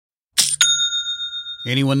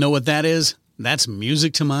Anyone know what that is? That's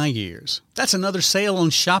music to my ears. That's another sale on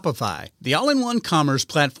Shopify, the all-in-one commerce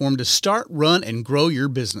platform to start, run, and grow your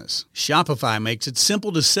business. Shopify makes it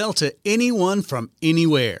simple to sell to anyone from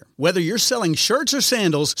anywhere. Whether you're selling shirts or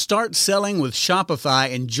sandals, start selling with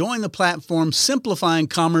Shopify and join the platform simplifying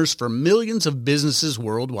commerce for millions of businesses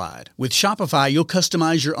worldwide. With Shopify, you'll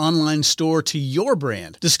customize your online store to your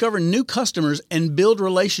brand, discover new customers, and build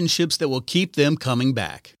relationships that will keep them coming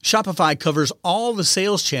back. Shopify covers all the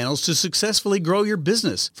sales channels to successfully grow your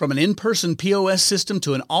business, from an in-person POS system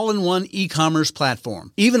to an all-in-one e-commerce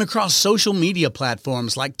platform, even across social media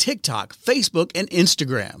platforms like TikTok, Facebook, and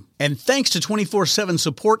Instagram. And thanks to 24/7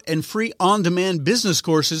 support and free on-demand business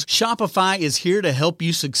courses, Shopify is here to help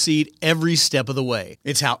you succeed every step of the way.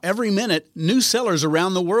 It's how every minute, new sellers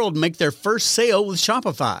around the world make their first sale with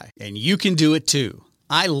Shopify. And you can do it too.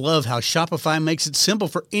 I love how Shopify makes it simple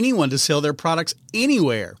for anyone to sell their products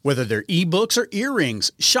anywhere. Whether they're ebooks or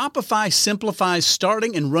earrings, Shopify simplifies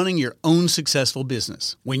starting and running your own successful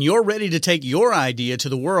business. When you're ready to take your idea to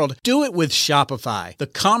the world, do it with Shopify, the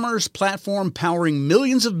commerce platform powering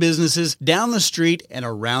millions of businesses down the street and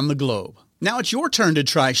around the globe. Now it's your turn to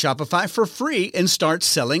try Shopify for free and start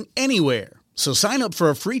selling anywhere. So sign up for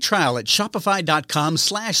a free trial at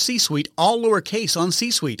shopify.com/C-Suite, all lowercase on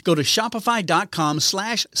C-Suite. Go to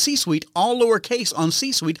shopify.com/C-Suite, all lowercase on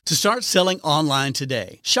C-Suite to start selling online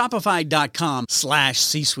today.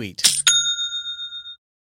 Shopify.com/C-Suite.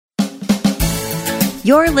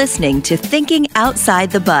 You're listening to Thinking Outside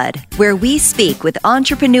the Bud, where we speak with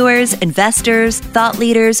entrepreneurs, investors, thought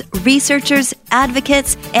leaders, researchers,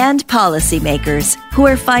 advocates, and policymakers who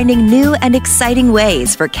are finding new and exciting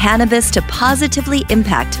ways for cannabis to positively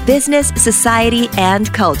impact business, society,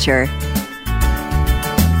 and culture.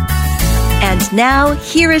 And now,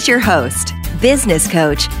 here is your host, business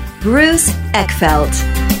coach, Bruce Eckfeldt.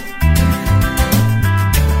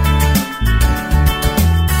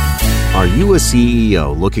 Are you a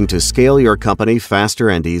CEO looking to scale your company faster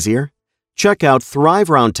and easier? Check out Thrive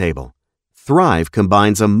Roundtable. Thrive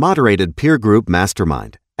combines a moderated peer group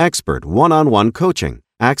mastermind, expert one-on-one coaching,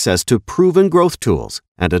 access to proven growth tools,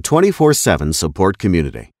 and a 24/7 support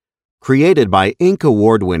community. Created by Inc.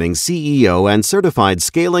 award-winning CEO and certified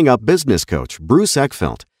scaling-up business coach Bruce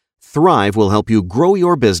Eckfeldt, Thrive will help you grow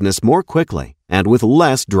your business more quickly and with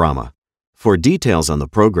less drama. For details on the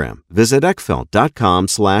program, visit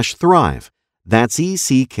eckfeldt.com/thrive. That's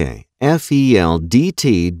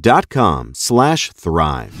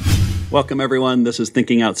ECKFELDT.com/thrive. Welcome, everyone. This is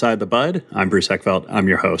Thinking Outside the Bud. I'm Bruce Eckfeldt. I'm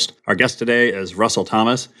your host. Our guest today is Russell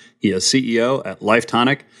Thomas. He is CEO at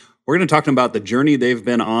LifeTonic. We're going to talk about the journey they've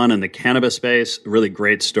been on in the cannabis space. Really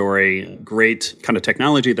great story, great kind of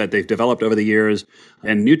technology that they've developed over the years,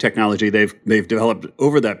 and new technology they've developed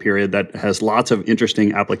over that period that has lots of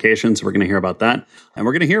interesting applications. We're going to hear about that. And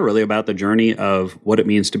we're going to hear really about the journey of what it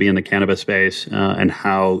means to be in the cannabis space and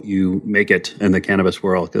how you make it in the cannabis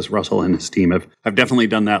world, because Russell and his team have definitely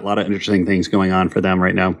done that. A lot of interesting things going on for them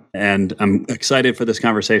right now. And I'm excited for this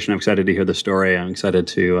conversation. I'm excited to hear the story. I'm excited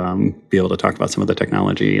to be able to talk about some of the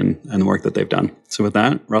technology and the work that they've done. So with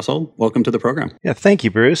that, Russell, welcome to the program. Yeah, thank you,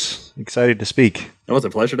 Bruce. Excited to speak. Oh, it's a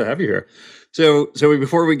pleasure to have you here. So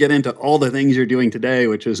before we get into all the things you're doing today,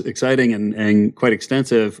 which is exciting and quite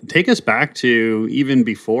extensive, take us back to even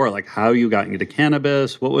before, like how you got into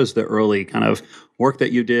cannabis. What was the early kind of work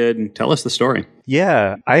that you did? And tell us the story.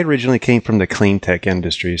 Yeah, I originally came from the clean tech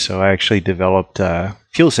industry. So I actually developed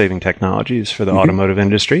fuel-saving technologies for the automotive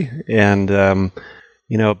industry. And,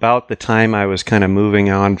 about the time I was kind of moving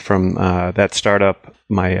on from that startup,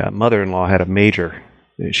 my mother-in-law had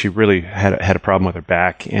she really had a problem with her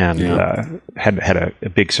back and had a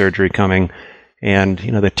big surgery coming. And,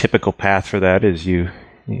 the typical path for that is you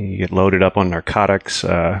get loaded up on narcotics.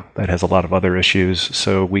 That has a lot of other issues.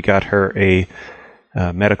 So we got her a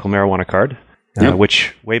medical marijuana card,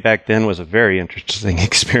 which way back then was a very interesting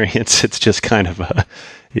experience. It's just kind of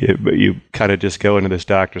you kind of just go into this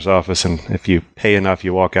doctor's office, and if you pay enough,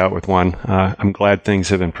 you walk out with one. I'm glad things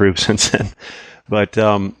have improved since then. But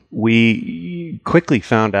we quickly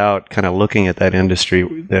found out, kind of looking at that industry,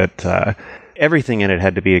 that everything in it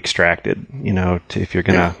had to be extracted. If you're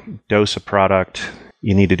going to dose a product,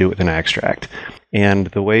 you need to do it with an extract. And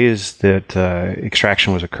the ways that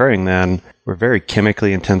extraction was occurring then were very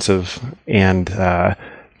chemically intensive and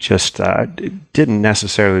didn't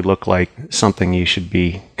necessarily look like something you should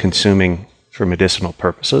be consuming for medicinal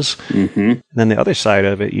purposes. Mm-hmm. And then the other side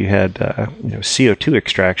of it, you had CO2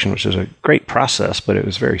 extraction, which is a great process, but it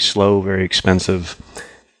was very slow, very expensive,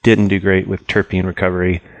 didn't do great with terpene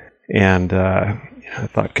recovery. And I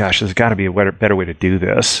thought, gosh, there's got to be a better way to do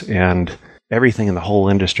this. And everything in the whole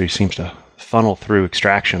industry seems to funnel through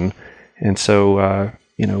extraction. And so,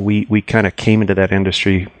 we kind of came into that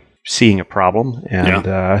industry seeing a problem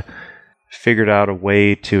and figured out a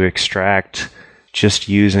way to extract just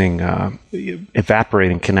using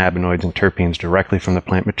evaporating cannabinoids and terpenes directly from the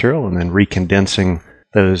plant material and then recondensing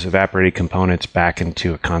those evaporated components back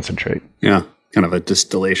into a concentrate. Yeah, kind of a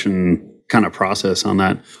distillation kind of process on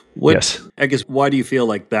that. Yes. I guess, why do you feel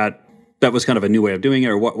like that was kind of a new way of doing it,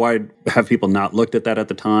 or why have people not looked at that at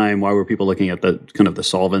the time? Why were people looking at the kind of the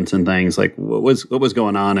solvents and things? Like, what was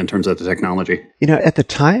going on in terms of the technology? At the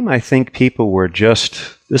time, I think people were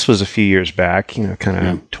this was a few years back, kind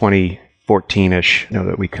of 2014-ish,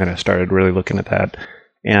 that we kind of started really looking at that.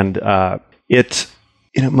 And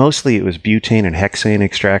mostly it was butane and hexane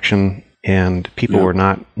extraction, and people were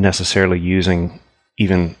not necessarily using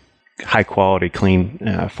even high-quality, clean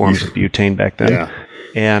forms of butane back then. Yeah.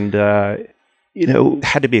 And,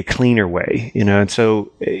 had to be a cleaner way, And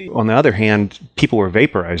so, on the other hand, people were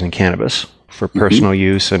vaporizing cannabis for personal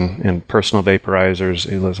use and personal vaporizers,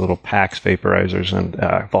 those little PAX vaporizers and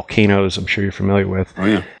volcanoes, I'm sure you're familiar with. Oh,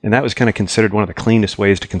 yeah. And that was kind of considered one of the cleanest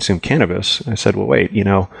ways to consume cannabis. And I said, well, wait,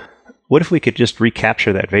 what if we could just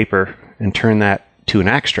recapture that vapor and turn that to an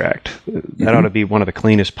extract? That ought to be one of the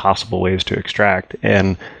cleanest possible ways to extract.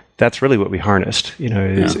 And that's really what we harnessed,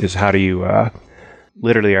 is how do you...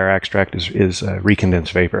 literally, our extract is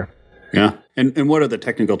recondensed vapor. Yeah, and what are the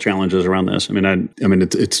technical challenges around this? I mean,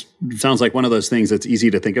 it sounds like one of those things that's easy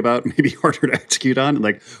to think about, maybe harder to execute on.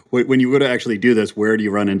 Like, when you go to actually do this, where do you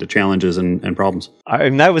run into challenges and problems?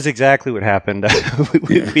 That was exactly what happened.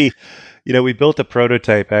 We built a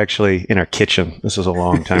prototype actually in our kitchen. This was a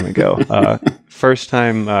long time ago. First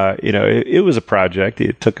time, it was a project.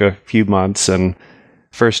 It took a few months, and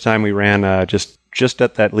first time we ran just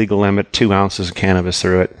at that legal limit, 2 ounces of cannabis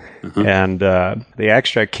through it. And the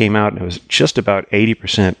extract came out, and it was just about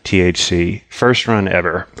 80% THC. First run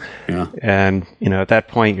ever. Yeah. And, at that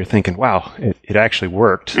point, you're thinking, wow, it actually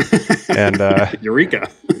worked. And Eureka.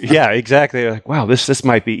 Yeah, exactly. Like, wow, this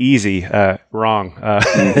might be easy. Wrong.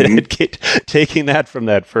 Taking that from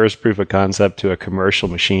that first proof of concept to a commercial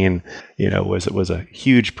machine, was a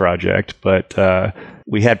huge project. But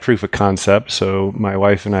we had proof of concept, so my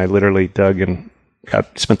wife and I literally dug and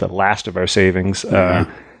spent the last of our savings.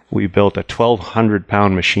 We built a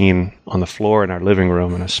 1,200-pound machine on the floor in our living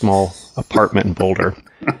room in a small apartment in Boulder.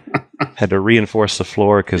 Had to reinforce the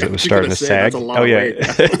floor because it was starting to sag. Oh, yeah.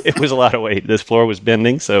 It was a lot of weight. This floor was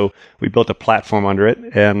bending, so we built a platform under it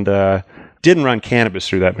and didn't run cannabis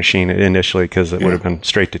through that machine initially because it would have been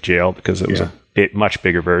straight to jail because it was a much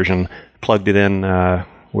bigger version. Plugged it in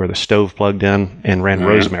where the stove plugged in and ran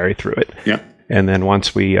rosemary through it. Yeah. And then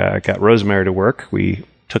once we got rosemary to work, we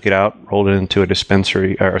took it out, rolled it into a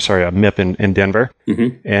MIP in Denver,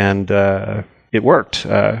 and it worked.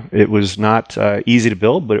 It was not easy to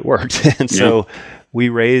build, but it worked. And so we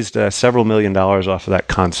raised several $1 million off of that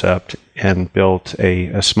concept and built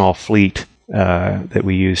a small fleet that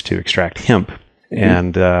we used to extract hemp.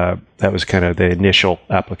 And that was kind of the initial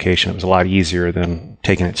application. It was a lot easier than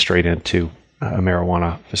taking it straight into a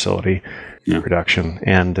marijuana facility production.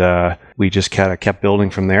 And we just kind of kept building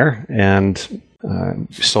from there and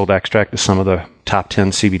sold extract to some of the top 10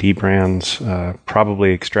 CBD brands,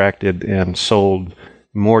 probably extracted and sold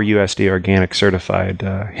more USDA organic certified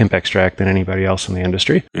hemp extract than anybody else in the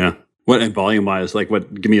industry. Yeah. What, and volume-wise,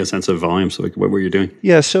 give me a sense of volume. So what were you doing?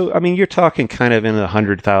 Yeah, so, you're talking kind of in the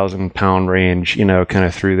 100,000 pound range, kind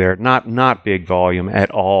of through there. Not big volume at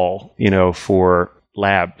all, for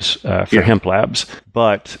labs, for hemp labs.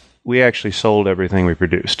 But we actually sold everything we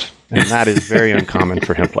produced. And that is very uncommon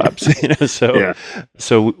for hemp labs,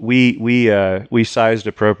 So we sized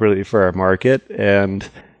appropriately for our market, and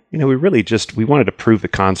we really we wanted to prove the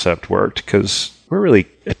concept worked because we're really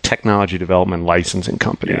a technology development licensing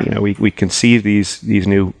company. Yeah. We conceive these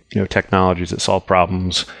new technologies that solve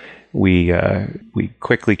problems. We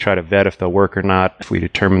quickly try to vet if they'll work or not. If we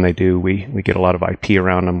determine they do, we get a lot of IP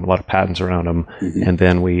around them, a lot of patents around them, and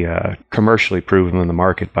then we commercially prove them in the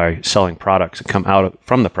market by selling products that come out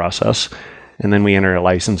from the process, and then we enter a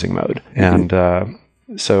licensing mode. And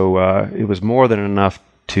so it was more than enough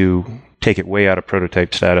to take it way out of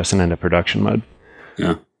prototype status and into production mode.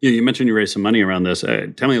 Yeah. Yeah, you mentioned you raised some money around this.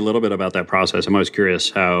 Tell me a little bit about that process. I'm always curious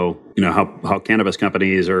how cannabis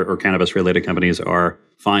companies or cannabis-related companies are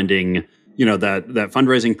finding, that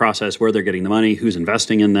fundraising process, where they're getting the money, who's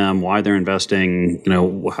investing in them, why they're investing.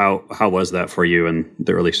 How was that for you in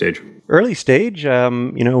the early stage? Early stage,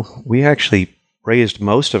 we actually raised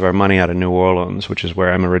most of our money out of New Orleans, which is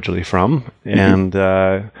where I'm originally from. And,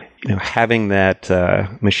 having that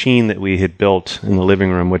machine that we had built in the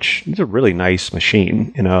living room, which is a really nice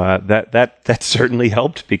machine, that certainly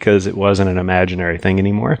helped because it wasn't an imaginary thing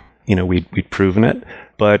anymore. We'd proven it.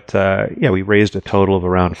 But we raised a total of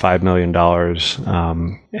around $5 million,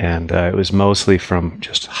 and it was mostly from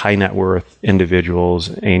just high net worth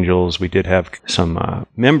individuals, angels. We did have some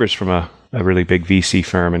members from a really big VC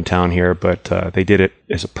firm in town here, but they did it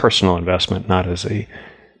as a personal investment, not as a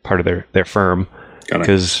part of their firm.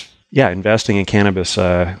 Because, investing in cannabis,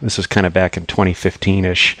 this was kind of back in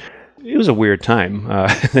 2015-ish. It was a weird time.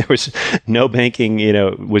 There was no banking,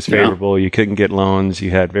 was favorable. You couldn't get loans. You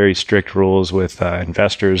had very strict rules with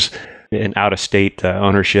investors and out-of-state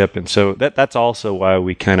ownership. And so that's also why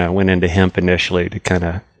we kind of went into hemp initially, to kind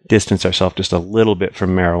of distance ourselves just a little bit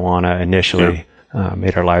from marijuana initially.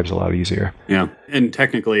 Made our lives a lot easier. Yeah. And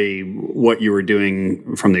technically, what you were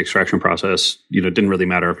doing from the extraction process, didn't really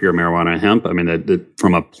matter if you're marijuana or hemp. I mean,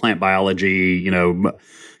 from a plant biology,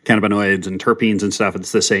 cannabinoids and terpenes and stuff,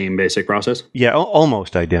 it's the same basic process? Yeah,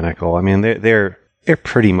 almost identical. I mean, they're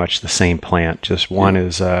pretty much the same plant. Just one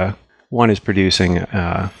is producing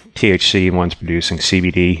THC and one's producing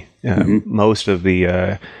CBD. Most of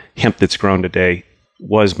the hemp that's grown today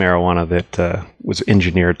was marijuana that was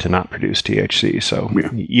engineered to not produce THC. So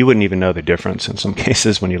you wouldn't even know the difference in some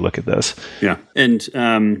cases when you look at this. Yeah. And,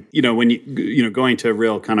 when you going to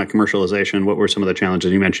real kind of commercialization, what were some of the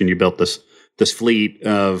challenges? You mentioned you built this fleet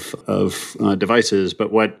of devices,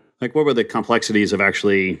 but what were the complexities of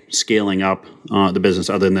actually scaling up the business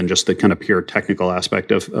other than just the kind of pure technical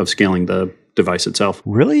aspect of scaling the device itself?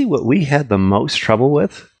 Really, what we had the most trouble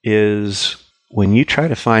with is when you try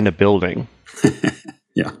to find a building.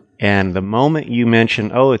 Yeah. And the moment you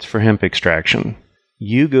mention, it's for hemp extraction,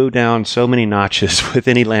 you go down so many notches with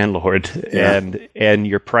any landlord, and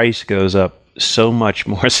your price goes up so much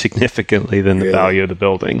more significantly than the value of the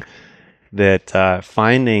building, that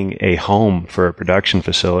finding a home for a production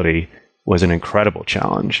facility was an incredible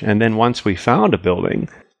challenge. And then once we found a building,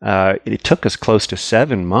 it took us close to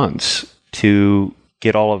 7 months to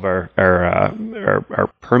get all of our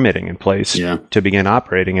permitting in place to begin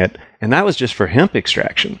operating it. And that was just for hemp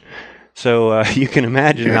extraction. So you can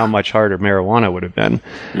imagine how much harder marijuana would have been.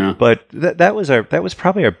 Yeah. But that was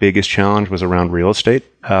probably our biggest challenge, was around real estate.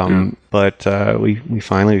 But we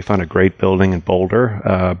finally found a great building in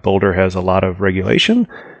Boulder. Boulder has a lot of regulation,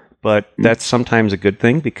 but that's sometimes a good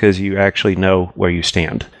thing because you actually know where you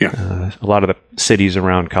stand. Yeah. A lot of the cities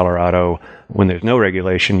around Colorado, when there's no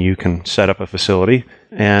regulation, you can set up a facility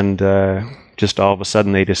and just all of a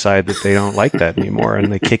sudden they decide that they don't like that anymore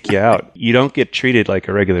and they kick you out. You don't get treated like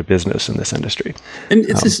a regular business in this industry. And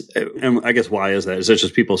and I guess why is that? Is it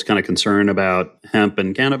just people's kind of concern about hemp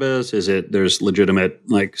and cannabis? Is it there's legitimate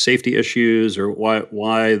safety issues, or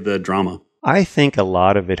why the drama? I think a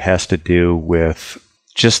lot of it has to do with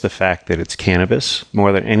just the fact that it's cannabis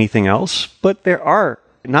more than anything else. But there are,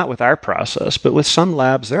 not with our process, but with some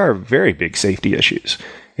labs, there are very big safety issues.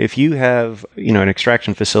 If you have, an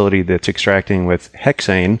extraction facility that's extracting with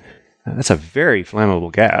hexane, that's a very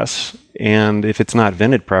flammable gas. And if it's not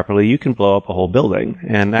vented properly, you can blow up a whole building.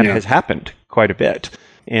 And that has happened quite a bit.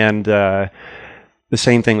 And the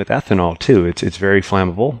same thing with ethanol too. It's very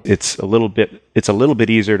flammable. It's a little bit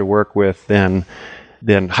easier to work with than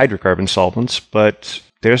hydrocarbon solvents, but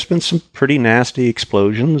there's been some pretty nasty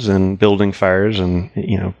explosions and building fires and,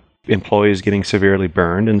 employees getting severely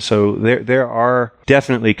burned. And so there are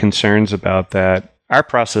definitely concerns about that. Our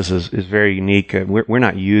process is very unique. We're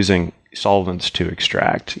not using solvents to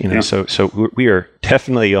extract, so we are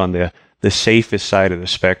definitely on the safest side of the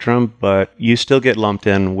spectrum, but you still get lumped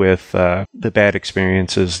in with the bad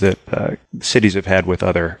experiences that cities have had with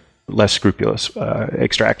other less scrupulous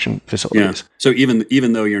extraction facilities. Yeah. So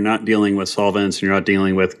even though you're not dealing with solvents and you're not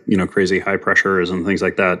dealing with crazy high pressures and things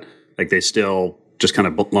like that, they still just kind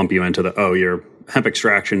of lump you into you're hemp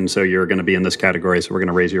extraction, so you're going to be in this category, so we're going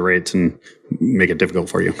to raise your rates and make it difficult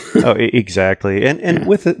for you. Exactly. And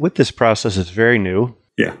with this process, it's very new.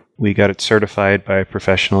 Yeah. We got it certified by a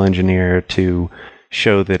professional engineer to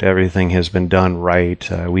show that everything has been done right.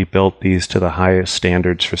 We built these to the highest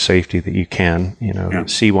standards for safety that you can,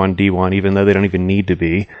 C1, D1, even though they don't even need to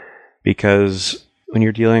be, because when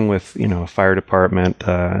you're dealing with, a fire department,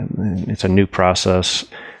 it's a new process.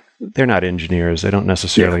 They're not engineers. They don't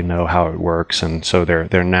necessarily know how it works. And so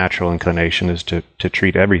their natural inclination is to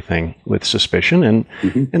treat everything with suspicion, and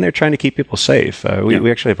they're trying to keep people safe.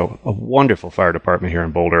 We actually have a wonderful fire department here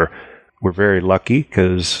in Boulder. We're very lucky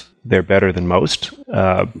because they're better than most,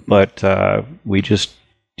 but we just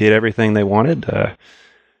did everything they wanted,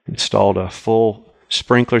 installed a full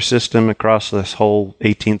sprinkler system across this whole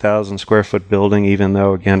 18,000 square foot building, even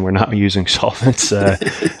though, again, we're not using solvents.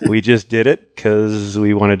 We just did it because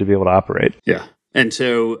we wanted to be able to operate. Yeah. And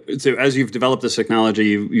so as you've developed this technology,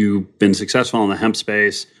 you've been successful in the hemp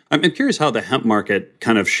space. I'm curious how the hemp market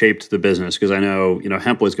kind of shaped the business, because I know,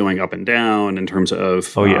 hemp was going up and down in terms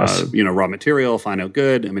of, raw material, final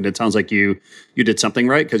good. I mean, it sounds like you did something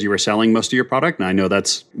right because you were selling most of your product. And I know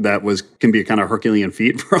that can be a kind of Herculean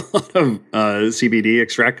feat for a lot of CBD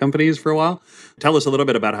extract companies for a while. Tell us a little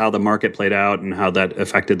bit about how the market played out and how that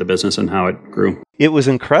affected the business and how it grew. It was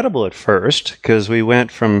incredible at first because we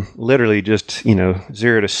went from literally just,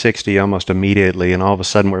 0 to 60 almost immediately. And all of a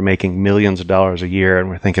sudden we're making millions of dollars a year. And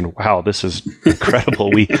we're thinking, wow, this is incredible.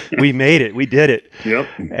 We made it. We did it. Yep.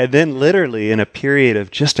 And then literally in a period of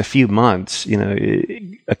just a few months,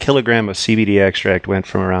 a kilogram of CBD extract went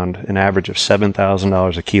from around an average of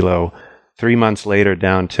 $7,000 a kilo, 3 months later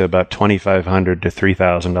down to about $2,500 to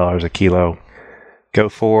 $3,000 a kilo. Go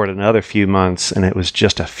forward another few months, and it was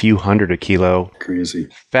just a few hundred a kilo. Crazy.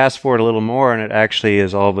 Fast forward a little more, and it actually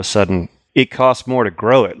is all of a sudden, it costs more to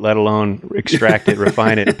grow it, let alone extract it,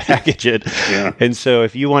 refine it, and package it. Yeah. And so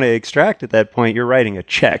if you want to extract at that point, you're writing a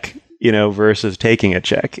check, versus taking a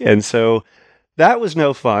check. And so that was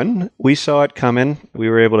no fun. We saw it coming. We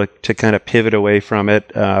were able to kind of pivot away from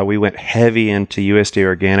it. We went heavy into USDA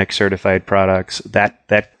organic certified products.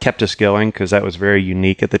 That kept us going because that was very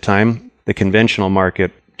unique at the time. The conventional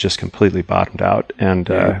market just completely bottomed out, and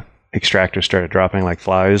extractors started dropping like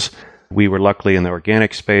flies. We were luckily in the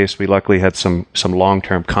organic space. We luckily had some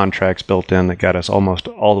long-term contracts built in that got us almost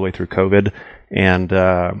all the way through COVID.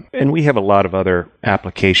 And we have a lot of other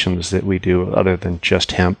applications that we do other than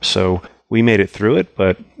just hemp. So we made it through it,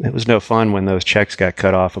 but it was no fun when those checks got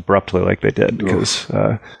cut off abruptly like they did, because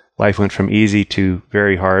life went from easy to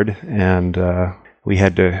very hard, and we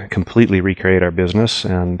had to completely recreate our business,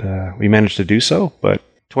 and we managed to do so. But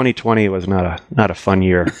 2020 was not a fun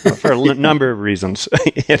year for a number of reasons.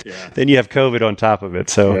 Then you have COVID on top of it.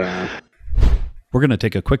 So we're going to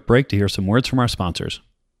take a quick break to hear some words from our sponsors.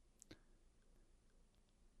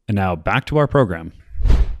 And now back to our program.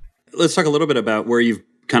 Let's talk a little bit about where you've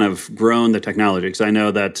kind of grown the technology, because I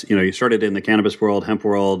know that you started in the cannabis world, hemp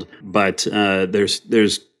world, but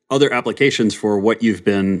there's other applications for what you've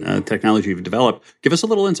been, technology you've developed. Give us a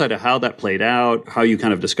little insight of how that played out, how you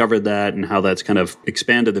kind of discovered that, and how that's kind of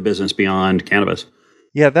expanded the business beyond cannabis.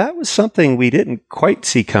 Yeah, that was something we didn't quite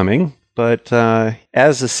see coming. But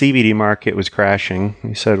as the CBD market was crashing,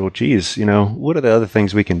 we said, well, geez, what are the other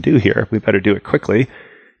things we can do here? We better do it quickly.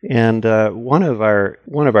 And one of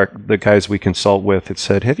the guys we consult with had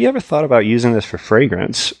said, have you ever thought about using this for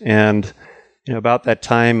fragrance? And about that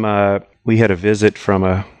time, we had a visit from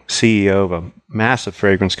a CEO of a massive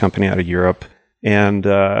fragrance company out of Europe, and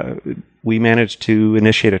we managed to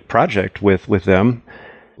initiate a project with them,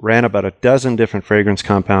 ran about a dozen different fragrance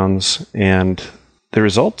compounds, and the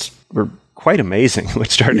results were quite amazing what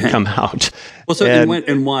started to come out. Well, so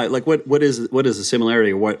and why? Like, what is the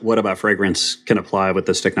similarity? What about fragrance can apply with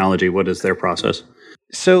this technology? What is their process?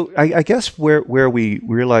 So I guess where we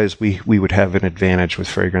realized we would have an advantage with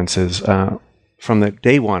fragrances, from the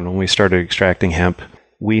day one when we started extracting hemp,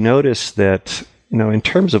 we noticed that, in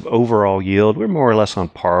terms of overall yield, we're more or less on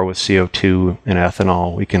par with CO2 and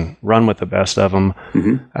ethanol. We can run with the best of them.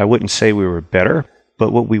 Mm-hmm. I wouldn't say we were better,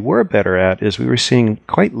 but what we were better at is we were seeing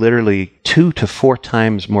quite literally 2 to 4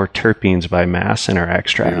 times more terpenes by mass in our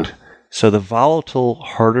extract. Yeah. So the volatile,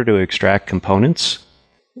 harder to extract components,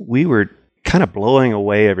 we were kind of blowing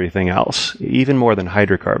away everything else, even more than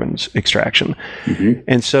hydrocarbons extraction. Mm-hmm.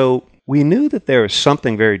 And so we knew that there was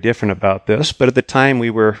something very different about this, but at the time we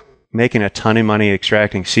were making a ton of money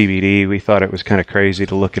extracting CBD. We thought it was kind of crazy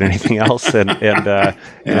to look at anything else, and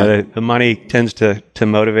the money tends to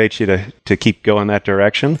motivate you to keep going that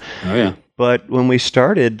direction. Oh yeah. But when we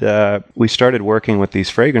started working with these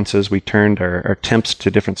fragrances, we turned our temps to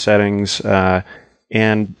different settings,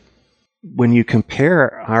 and when you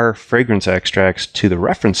compare our fragrance extracts to the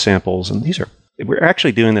reference samples, and we're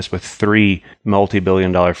actually doing this with 3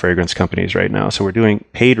 multi-billion-dollar fragrance companies right now. So we're doing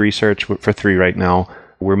paid research for 3 right now.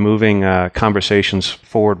 We're moving conversations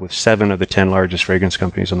forward with 7 of the 10 largest fragrance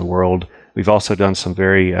companies in the world. We've also done some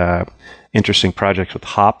very interesting projects with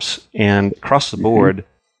hops. And across the board,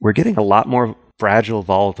 we're getting a lot more fragile,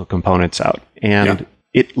 volatile components out. And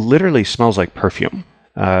it literally smells like perfume.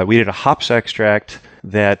 We did a hops extract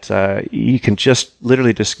that you can just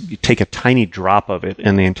literally just take a tiny drop of it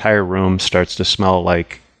and the entire room starts to smell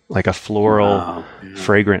like a floral,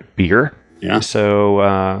 fragrant beer. Yeah. So,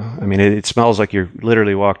 it smells like you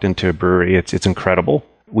literally walked into a brewery. It's incredible.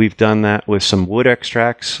 We've done that with some wood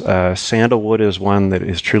extracts. Sandalwood is one that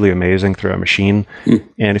is truly amazing through our machine.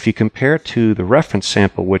 And if you compare it to the reference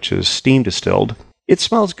sample, which is steam distilled, it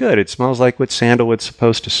smells good. It smells like what sandalwood's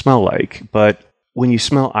supposed to smell like. But when you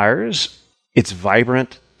smell ours, it's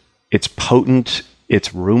vibrant, it's potent,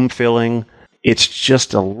 it's room filling. It's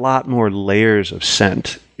just a lot more layers of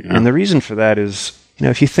scent. Yeah. And the reason for that is,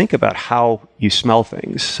 if you think about how you smell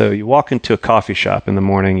things, so you walk into a coffee shop in the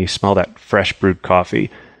morning, you smell that fresh brewed coffee.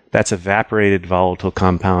 That's evaporated volatile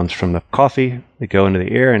compounds from the coffee that go into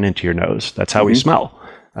the air and into your nose. That's how we smell.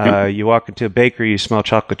 You walk into a bakery, you smell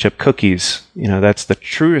chocolate chip cookies. That's the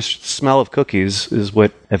truest smell of cookies, is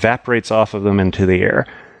what evaporates off of them into the air.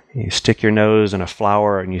 You stick your nose in a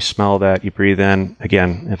flower and you smell that, you breathe in,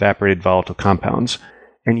 again, evaporated volatile compounds.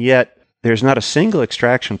 And yet, there's not a single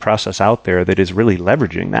extraction process out there that is really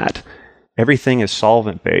leveraging that. Everything is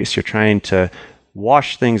solvent-based. You're trying to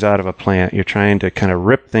wash things out of a plant. You're trying to kind of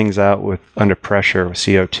rip things out under pressure with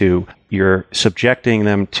CO2. You're subjecting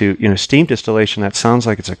them to, steam distillation. That sounds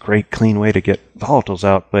like it's a great, clean way to get volatiles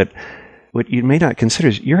out, but what you may not consider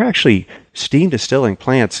is you're actually steam distilling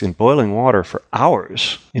plants in boiling water for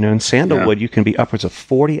hours. In sandalwood, you can be upwards of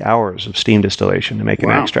 40 hours of steam distillation to make an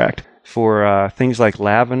extract. For things like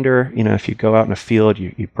lavender, if you go out in a field,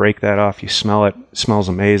 you break that off, you smell it, it smells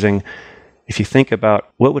amazing. If you think about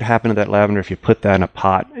what would happen to that lavender if you put that in a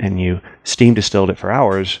pot and you steam distilled it for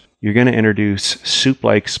hours, you're going to introduce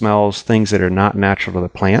soup-like smells, things that are not natural to the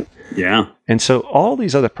plant. Yeah. And so all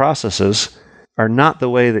these other processes are not the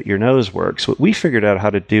way that your nose works. What we figured out how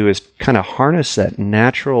to do is kind of harness that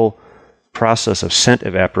natural process of scent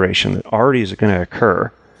evaporation that already is going to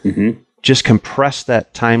occur, just compress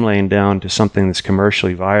that time lane down to something that's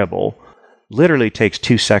commercially viable. Literally takes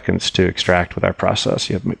 2 seconds to extract with our process.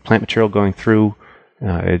 You have plant material going through,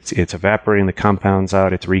 it's evaporating the compounds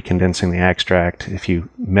out, it's recondensing the extract. If you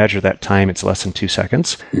measure that time, it's less than 2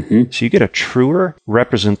 seconds. So you get a truer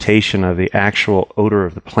representation of the actual odor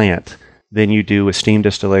of the plant than you do with steam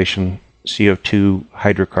distillation, CO2,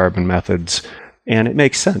 hydrocarbon methods. And it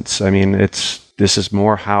makes sense. I mean, this is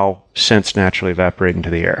more how scents naturally evaporate into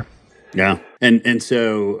the air. Yeah. And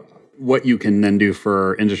so what you can then do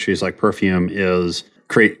for industries like perfume is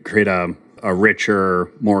create a richer,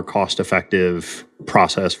 more cost-effective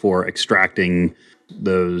process for extracting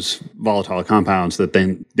those volatile compounds that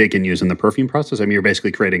then they can use in the perfume process. I mean, you're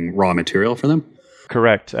basically creating raw material for them?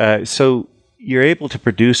 Correct. So you're able to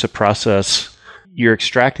produce a process, you're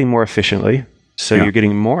extracting more efficiently, so you're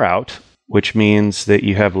getting more out, which means that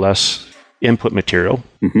you have less input material,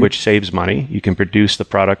 which saves money. You can produce the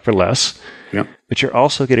product for less, but you're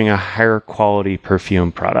also getting a higher quality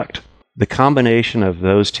perfume product. The combination of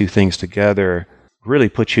those two things together really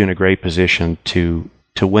puts you in a great position to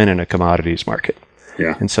win in a commodities market.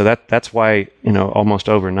 Yeah. And so that's why, almost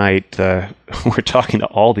overnight, we're talking to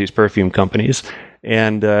all these perfume companies.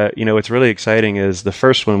 And, what's really exciting is the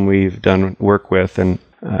first one we've done work with, and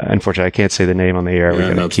unfortunately, I can't say the name on the air.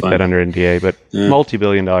 We're going to keep that under NDA, but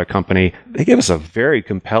multi-billion-dollar company, they give us a very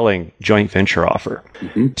compelling joint venture offer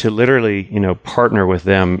to literally, partner with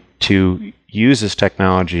them to use this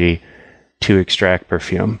technology to extract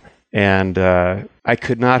perfume. And I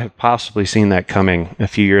could not have possibly seen that coming a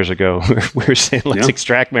few years ago. We were saying, let's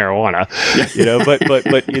extract marijuana,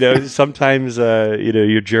 but sometimes,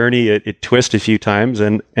 your journey, it twists a few times.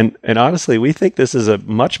 And honestly, we think this is a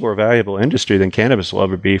much more valuable industry than cannabis will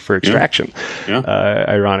ever be for extraction.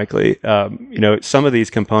 Ironically, some of these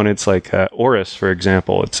components like orris, for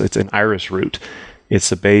example, it's an iris root. It's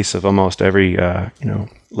the base of almost every,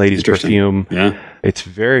 ladies' perfume. Yeah. It's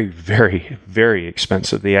very, very, very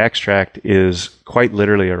expensive. The extract is quite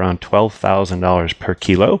literally around $12,000 per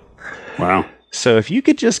kilo. Wow. So if you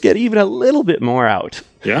could just get even a little bit more out,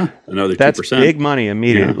 another 2%. That's big money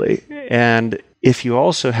immediately. Yeah. And if you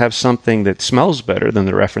also have something that smells better than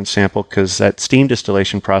the reference sample, because that steam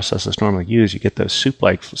distillation process is normally used, you get those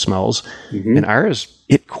soup-like smells. And ours,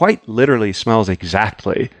 it quite literally smells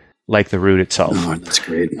exactly like the root itself. Oh, that's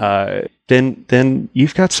great. Then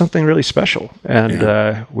you've got something really special.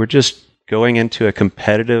 And we're just going into a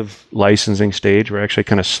competitive licensing stage. We're actually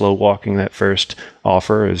kind of slow walking that first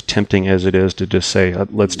offer, as tempting as it is to just say,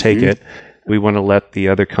 let's take it. We want to let the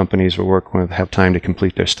other companies we're working with have time to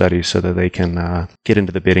complete their studies so that they can get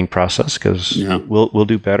into the bidding process, because we'll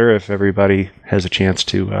do better if everybody has a chance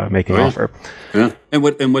to make an offer. Yeah.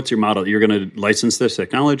 And what's your model? You're going to license this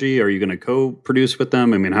technology? Are you going to co-produce with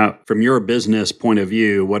them? I mean, how, from your business point of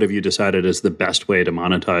view, what have you decided is the best way to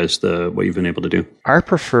monetize what you've been able to do? Our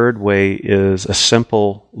preferred way is a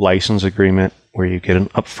simple license agreement where you get an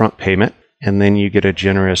upfront payment and then you get a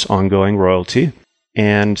generous ongoing royalty.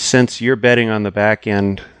 And since you're betting on the back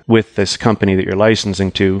end with this company that you're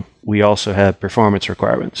licensing to, we also have performance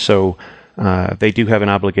requirements. So they do have an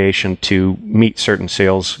obligation to meet certain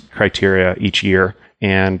sales criteria each year.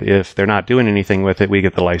 And if they're not doing anything with it, we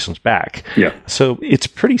get the license back. Yeah. So it's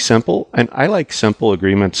pretty simple. And I like simple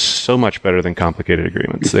agreements so much better than complicated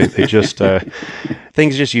agreements. They just,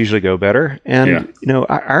 things just usually go better. And,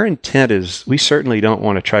 our intent is we certainly don't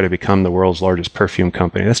want to try to become the world's largest perfume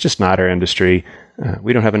company. That's just not our industry.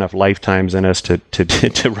 We don't have enough lifetimes in us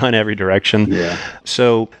to run every direction. Yeah.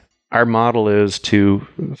 So our model is to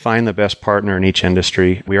find the best partner in each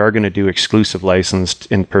industry. We are going to do exclusive licensed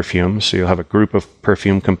in perfume. So you'll have a group of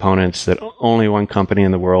perfume components that only one company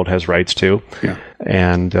in the world has rights to. Yeah.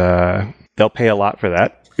 And they'll pay a lot for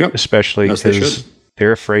that, especially because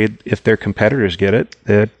they're afraid if their competitors get it,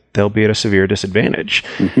 that they'll be at a severe disadvantage.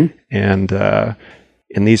 And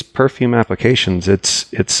in these perfume applications,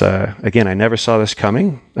 it's again, I never saw this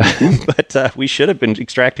coming, but we should have been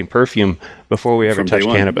extracting perfume before we ever touched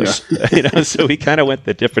cannabis. Yeah. So we kind of went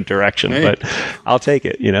the different direction, but I'll take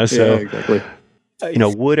it. So exactly.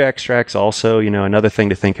 Wood extracts also. Another thing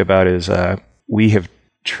to think about is we have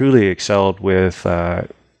truly excelled with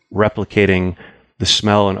replicating the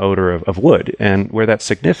smell and odor of wood, and where that's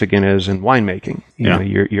significant is in winemaking.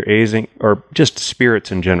 You're aging, or just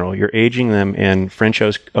spirits in general. You're aging them in French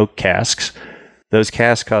oak casks. Those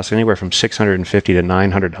casks cost anywhere from $650 to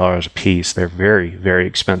 $900 a piece. They're very, very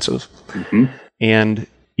expensive, and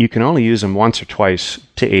you can only use them once or twice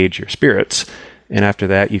to age your spirits, and after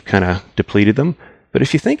that, you've kind of depleted them. But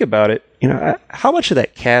if you think about it, how much of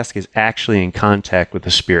that cask is actually in contact with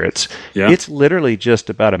the spirits? Yeah. It's literally just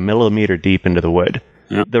about a millimeter deep into the wood.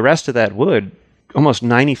 Yeah. The rest of that wood, almost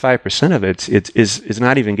 95% of it is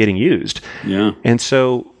not even getting used. Yeah. And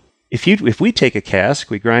so if we take a cask,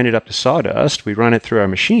 we grind it up to sawdust, we run it through our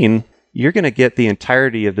machine, you're going to get the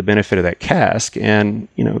entirety of the benefit of that cask. And,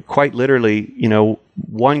 quite literally,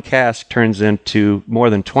 one cask turns into more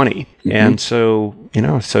than 20. And so,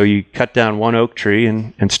 so you cut down one oak tree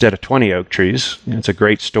and instead of 20 oak trees. It's a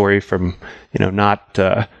great story from, not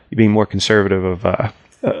being more conservative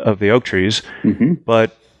of the oak trees,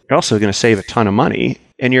 but you're also going to save a ton of money,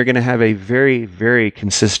 and you're going to have a very, very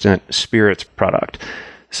consistent spirits product.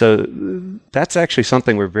 So that's actually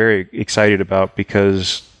something we're very excited about,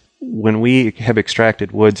 because when we have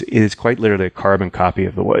extracted woods, it is quite literally a carbon copy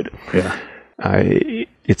of the wood. Yeah.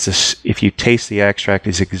 If you taste the extract,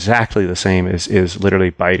 it's exactly the same as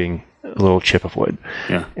literally biting a little chip of wood.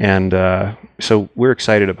 Yeah. And so we're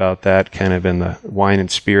excited about that kind of in the wine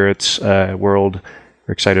and spirits world.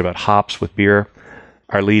 We're excited about hops with beer.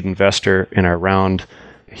 Our lead investor in our round,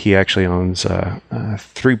 he actually owns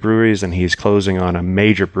 3 breweries, and he's closing on a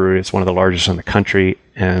major brewery. It's one of the largest in the country.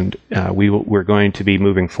 And we're going to be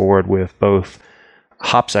moving forward with both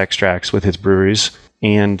hops extracts with his breweries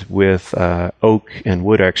and with oak and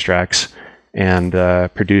wood extracts, and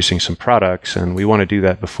producing some products. And we want to do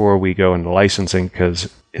that before we go into licensing,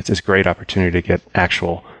 because it's this great opportunity to get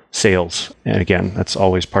actual sales. And again, that's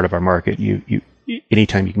always part of our market. You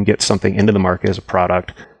anytime you can get something into the market as a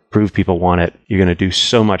product, prove people want it, you're going to do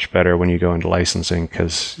so much better when you go into licensing,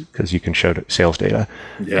 because you can show sales data.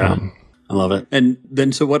 Yeah. I love it. And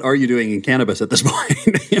then, so what are you doing in cannabis at this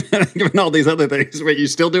point? Given all these other things, wait, you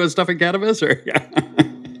still doing stuff in cannabis, or?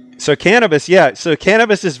 So cannabis, yeah. So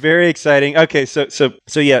cannabis is very exciting. Okay, so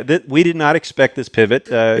yeah, we did not expect this pivot.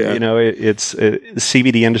 It's the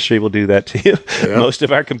CBD industry will do that to you. Yeah. Most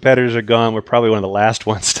of our competitors are gone. We're probably one of the last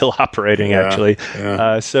ones still operating, actually.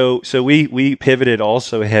 Yeah. So we pivoted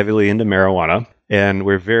also heavily into marijuana, and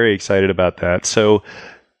we're very excited about that. So,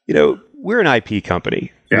 we're an IP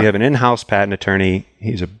company. Yeah. We have an in-house patent attorney.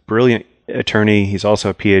 He's a brilliant attorney. He's also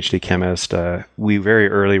a PhD chemist. We very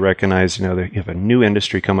early recognized, that you have a new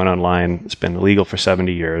industry coming online. It's been illegal for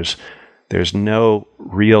 70 years. There's no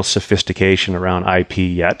real sophistication around IP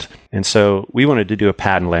yet. And so we wanted to do a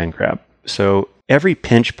patent land grab. So every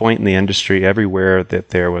pinch point in the industry, everywhere that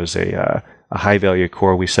there was a high value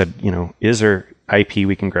core, we said, is there IP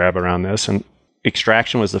we can grab around this? And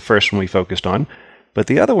extraction was the first one we focused on. But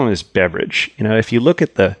the other one is beverage. If you look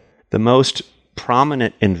at the most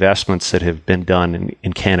prominent investments that have been done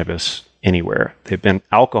in cannabis anywhere, they've been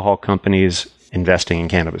alcohol companies investing in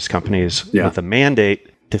cannabis companies with a mandate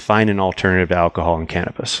to find an alternative to alcohol and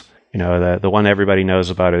cannabis. The one everybody knows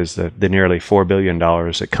about is the nearly $4 billion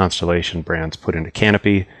that Constellation Brands put into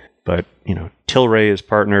Canopy. But, Tilray is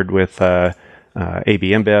partnered with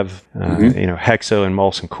AB InBev, Hexo and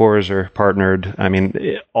Molson Coors are partnered. I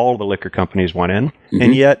mean, all the liquor companies went in,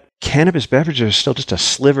 and yet cannabis beverages are still just a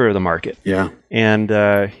sliver of the market. Yeah. And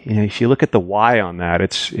if you look at the why on that,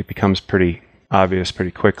 it becomes pretty obvious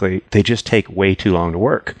pretty quickly. They just take way too long to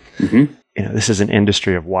work. Mm-hmm. This is an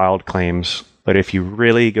industry of wild claims, but if you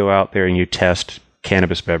really go out there and you test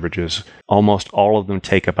cannabis beverages, almost all of them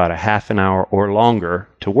take about a half an hour or longer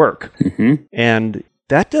to work. Mm-hmm. And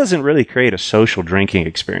that doesn't really create a social drinking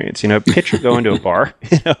experience. Picture going to a bar.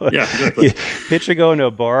 Yeah, exactly. Picture going to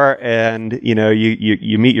a bar and,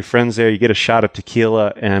 you meet your friends there, you get a shot of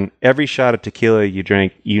tequila, and every shot of tequila you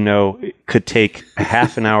drink, it could take a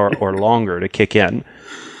half an hour or longer to kick in.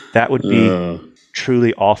 That would be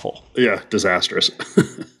truly awful. Yeah, disastrous.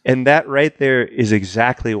 And that right there is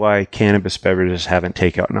exactly why cannabis beverages haven't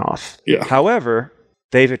taken off. Yeah. However,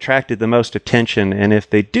 they've attracted the most attention, and if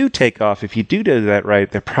they do take off, if you do that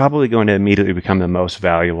right, they're probably going to immediately become the most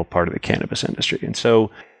valuable part of the cannabis industry. And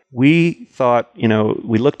so we thought,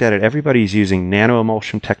 we looked at it, everybody's using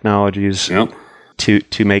nano-emulsion technologies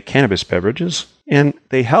to make cannabis beverages, and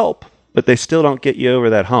they help, but they still don't get you over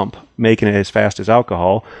that hump, making it as fast as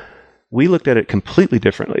alcohol. We looked at it completely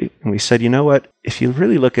differently, and we said, you know what, if you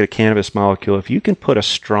really look at a cannabis molecule, if you can put a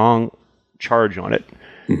strong charge on it,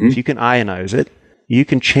 if you can ionize it, you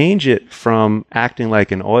can change it from acting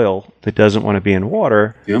like an oil that doesn't want to be in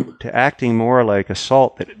water to acting more like a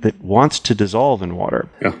salt that wants to dissolve in water.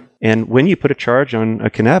 Yeah. And when you put a charge on a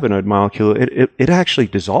cannabinoid molecule, it actually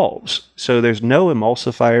dissolves. So there's no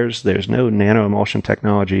emulsifiers, there's no nano-emulsion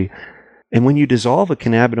technology. And when you dissolve a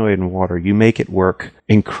cannabinoid in water, you make it work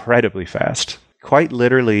incredibly fast. Quite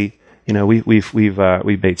literally, we've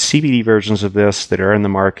made CBD versions of this that are in the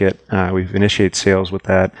market. We've initiated sales with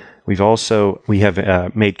that. We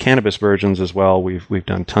have made cannabis versions as well. We've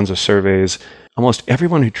done tons of surveys. Almost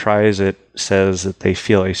everyone who tries it says that they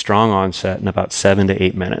feel a strong onset in about 7 to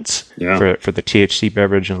 8 minutes for the THC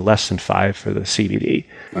beverage and less than 5 for the CBD.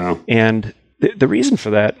 Wow. And the reason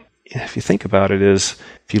for that, if you think about it, is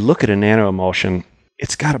if you look at a nano-emulsion,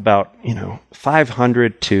 it's got about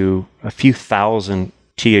 500 to a few thousand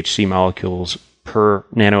THC molecules per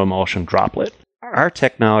nano-emulsion droplet. Our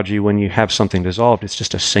technology, when you have something dissolved, it's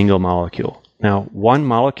just a single molecule. Now, one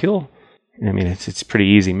molecule, it's pretty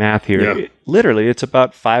easy math here. Yeah. Literally, it's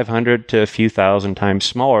about 500 to a few thousand times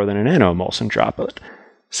smaller than a nano-emulsion droplet.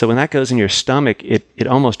 So when that goes in your stomach, it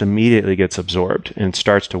almost immediately gets absorbed and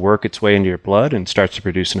starts to work its way into your blood and starts to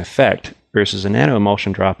produce an effect. Versus a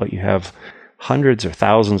nano-emulsion droplet, you have hundreds or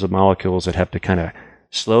thousands of molecules that have to kind of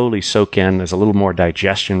slowly soak in. There's a little more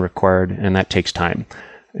digestion required, and that takes time.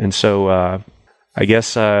 And so I guess,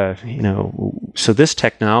 so this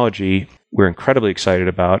technology we're incredibly excited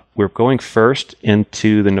about. We're going first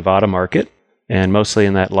into the Nevada market, and mostly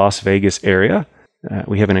in that Las Vegas area.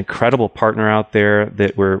 We have an incredible partner out there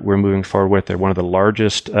that we're moving forward with. They're one of the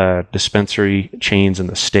largest dispensary chains in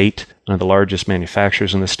the state, one of the largest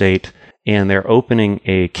manufacturers in the state, and they're opening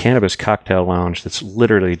a cannabis cocktail lounge that's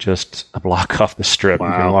literally just a block off the strip. Wow.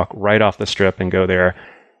 You can walk right off the strip and go there.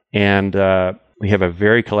 And we have a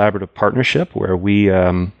very collaborative partnership where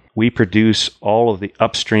we produce all of the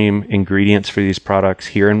upstream ingredients for these products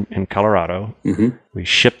here in Colorado. Mm-hmm. We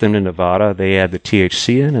ship them to Nevada. They add the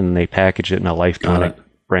THC in, and they package it in a LifeTonic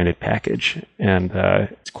branded package. And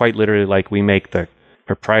it's quite literally like we make the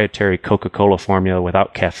proprietary Coca-Cola formula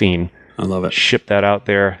without caffeine. I love it. Ship that out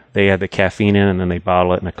there. They add the caffeine in, and then they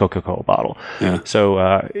bottle it in a Coca-Cola bottle. Yeah.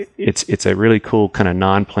 So it's a really cool kind of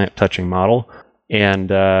non-plant touching model.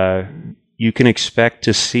 And you can expect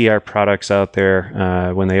to see our products out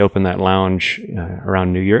there when they open that lounge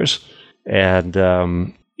around New Year's.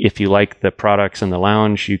 And if you like the products in the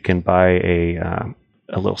lounge, you can buy a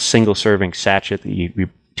little single-serving sachet that you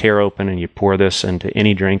tear open, and you pour this into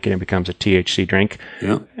any drink, and it becomes a THC drink.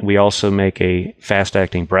 Yeah. We also make a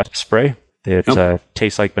fast-acting breath spray that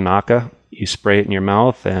tastes like Binaca. You spray it in your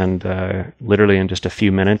mouth, and literally in just a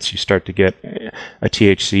few minutes, you start to get a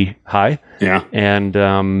THC high. Yeah.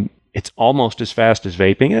 And it's almost as fast as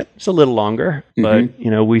vaping it. It's a little longer, but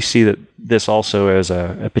we see that this also as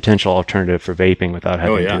a potential alternative for vaping without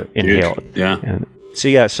having to inhale it. Yeah. And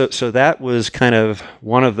so that was kind of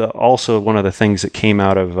one of the things that came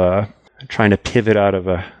out of trying to pivot out of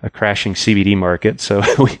a crashing CBD market. So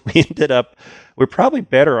we ended up, we're probably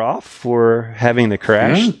better off for having the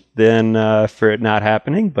crash than for it not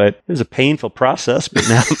happening, but it was a painful process. But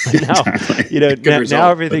now, now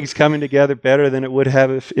everything's coming together better than it would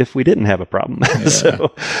have if we didn't have a problem. Yeah,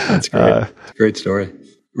 so that's great. Great story.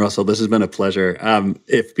 Russell, this has been a pleasure.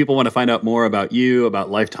 If people want to find out more about you, about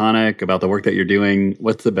LifeTonic, about the work that you're doing,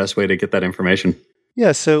 what's the best way to get that information?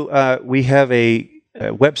 Yeah, so we have a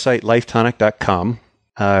website, lifetonic.com.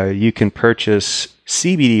 You can purchase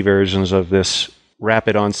CBD versions of this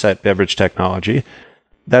rapid onset beverage technology.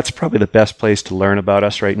 that's probably the best place to learn about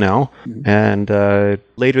us right now. And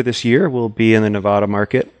later this year, we'll be in the Nevada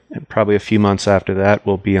market. And probably a few months after that,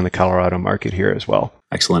 we'll be in the Colorado market here as well.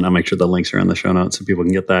 Excellent. I'll make sure the links are in the show notes so people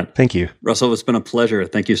can get that. Thank you. Russell, it's been a pleasure.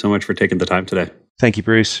 Thank you so much for taking the time today. Thank you,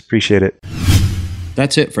 Bruce. Appreciate it.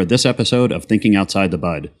 That's it for this episode of Thinking Outside the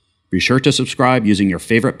Bud. Be sure to subscribe using your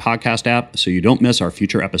favorite podcast app so you don't miss our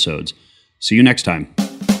future episodes. See you next time.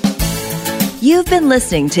 You've been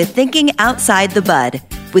listening to Thinking Outside the Bud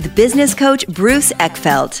with business coach Bruce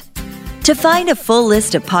Eckfeldt. To find a full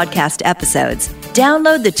list of podcast episodes,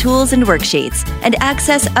 download the tools and worksheets, and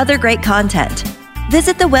access other great content,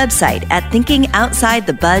 visit the website at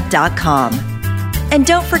thinkingoutsidethebud.com. And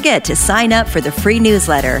don't forget to sign up for the free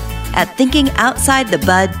newsletter at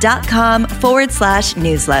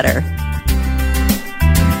thinkingoutsidethebud.com/newsletter.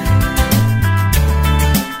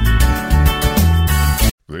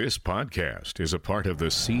 This podcast is a part of the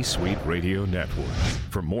C-Suite Radio Network.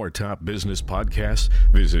 For more top business podcasts,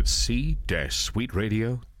 visit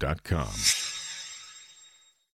c-suiteradio.com.